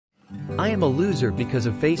I am a loser because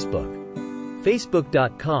of Facebook.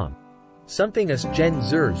 Facebook.com. Something us Gen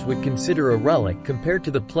Zers would consider a relic compared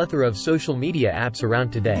to the plethora of social media apps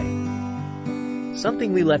around today.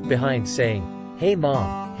 Something we left behind saying, "Hey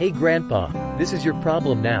mom, hey grandpa, this is your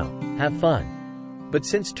problem now, have fun." But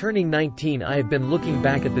since turning 19 I have been looking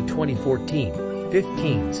back at the 2014,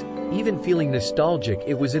 15s, even feeling nostalgic.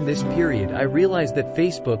 It was in this period I realized that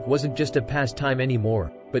Facebook wasn't just a pastime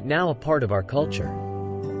anymore, but now a part of our culture.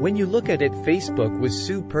 When you look at it, Facebook was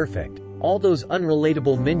so perfect. All those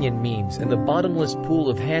unrelatable minion memes and the bottomless pool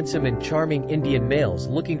of handsome and charming Indian males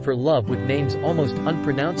looking for love with names almost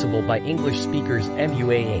unpronounceable by English speakers.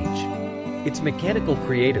 Its mechanical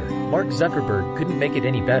creator, Mark Zuckerberg, couldn't make it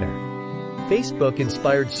any better. Facebook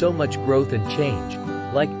inspired so much growth and change.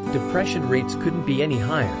 Like, depression rates couldn't be any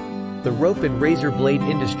higher. The rope and razor blade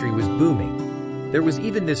industry was booming. There was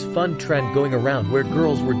even this fun trend going around where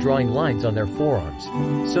girls were drawing lines on their forearms.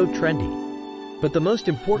 So trendy. But the most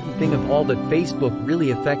important thing of all that Facebook really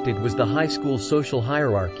affected was the high school social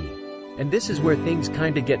hierarchy. And this is where things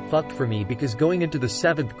kinda get fucked for me, because going into the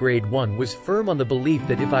 7th grade one was firm on the belief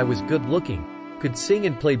that if I was good looking, could sing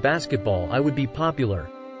and play basketball, I would be popular,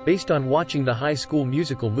 based on watching the High School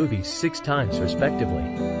Musical movies 6 times respectively.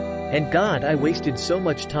 And God, I wasted so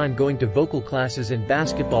much time going to vocal classes and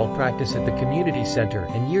basketball practice at the community center,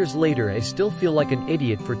 and years later I still feel like an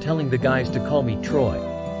idiot for telling the guys to call me Troy.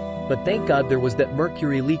 But thank God there was that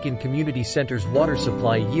mercury leak in community center's water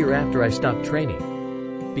supply a year after I stopped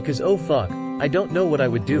training. Because oh fuck, I don't know what I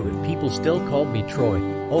would do if people still called me Troy.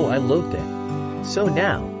 Oh, I loathed it. So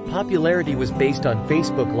now, popularity was based on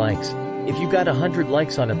Facebook likes. If you got 100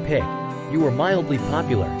 likes on a pic, you were mildly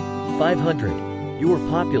popular. 500, you were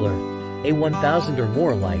popular. 1,000 or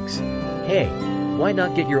more likes. Hey, why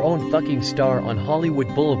not get your own fucking star on Hollywood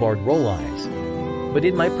Boulevard? Roll eyes. But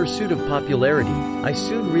in my pursuit of popularity, I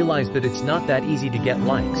soon realized that it's not that easy to get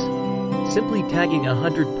likes. Simply tagging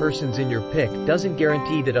 100 persons in your pic doesn't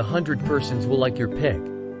guarantee that 100 persons will like your pic.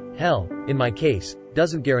 Hell, in my case,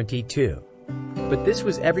 doesn't guarantee too. But this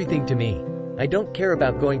was everything to me. I don't care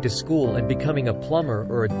about going to school and becoming a plumber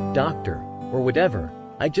or a doctor, or whatever.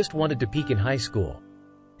 I just wanted to peak in high school.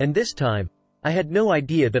 And this time, I had no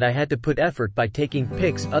idea that I had to put effort by taking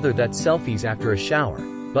pics other than selfies after a shower.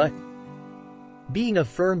 But being a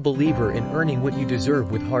firm believer in earning what you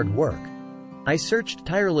deserve with hard work, I searched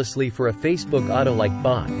tirelessly for a Facebook auto-like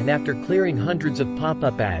bot, and after clearing hundreds of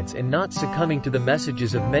pop-up ads and not succumbing to the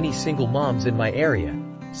messages of many single moms in my area,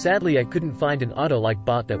 sadly I couldn't find an auto-like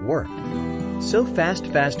bot that worked. So fast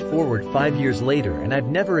forward 5 years later and I've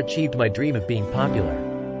never achieved my dream of being popular.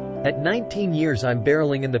 At 19 years I'm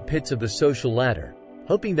barreling in the pits of the social ladder,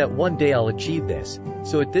 hoping that one day I'll achieve this.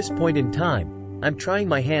 So at this point in time, I'm trying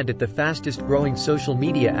my hand at the fastest growing social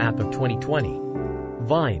media app of 2020.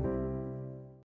 Vine.